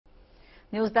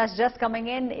News that's just coming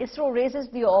in, ISRO raises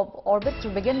the orbit to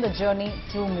begin the journey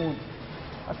to moon.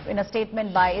 In a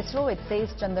statement by ISRO, it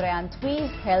says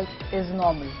Chandrayaan-3's health is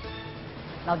normal.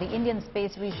 Now, the Indian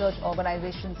Space Research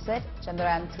Organization said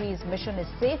Chandrayaan-3's mission is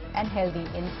safe and healthy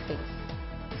in space.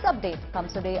 This update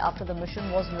comes a day after the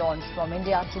mission was launched from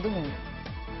India to the moon.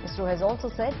 ISRO has also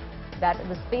said that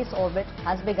the space orbit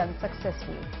has begun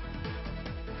successfully.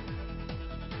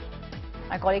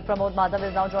 My colleague Pramod Madhav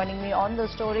is now joining me on the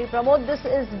story. Pramod, this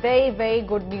is very, very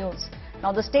good news.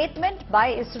 Now, the statement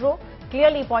by ISRO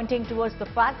clearly pointing towards the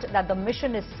fact that the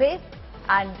mission is safe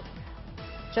and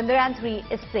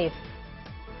Chandrayaan-3 is safe.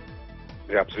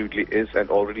 It absolutely is, and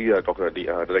already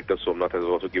Director Somnath has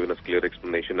also given us clear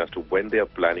explanation as to when they are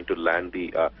planning to land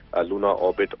the lunar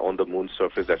orbit on the moon's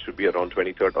surface. That should be around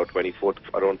 23rd or 24th,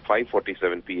 around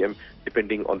 5:47 p.m.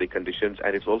 depending on the conditions.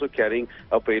 And it's also carrying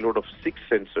a payload of 6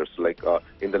 sensors, like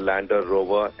in the lander,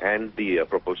 rover, and the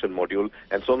propulsion module.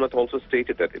 And Somnath also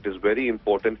stated that it is very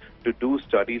important to do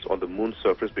studies on the moon's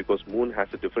surface because moon has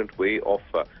a different way of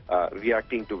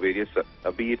reacting to various,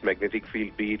 be it magnetic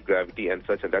field, be it gravity, and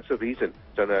such. And that's the reason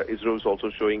ISRO is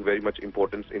also showing very much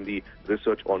importance in the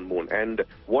research on moon. And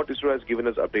what ISRO has given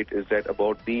us update is that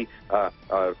about the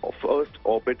first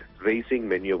orbit raising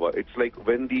maneuver. It's like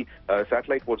when the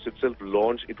satellite was itself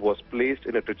launched, it was placed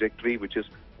in a trajectory which is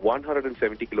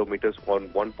 170 kilometers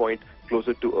on one point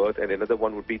closer to Earth, and another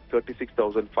one would be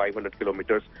 36,500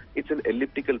 kilometers. It's an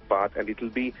elliptical path, and it will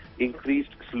be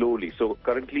increased slowly. So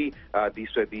currently,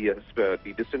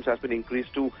 the distance has been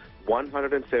increased to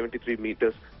 173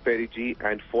 meters perigee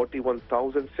and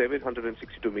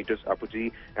 41,762 meters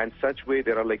apogee, and such way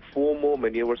there are like 4 more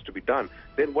maneuvers to be done.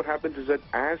 Then what happens is that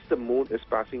as the moon is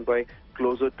passing by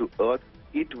closer to Earth,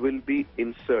 it will be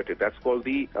inserted. That's called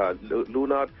the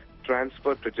lunar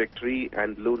transfer trajectory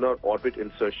and lunar orbit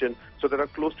insertion. So there are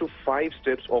close to 5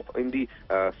 steps in the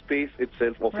space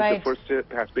itself, of which the first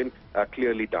step has been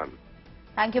clearly done.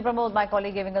 Thank you, Pramod, my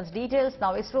colleague, giving us details.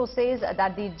 Now, ISRO says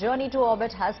that the journey to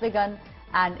orbit has begun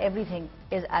and everything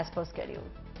is as per schedule.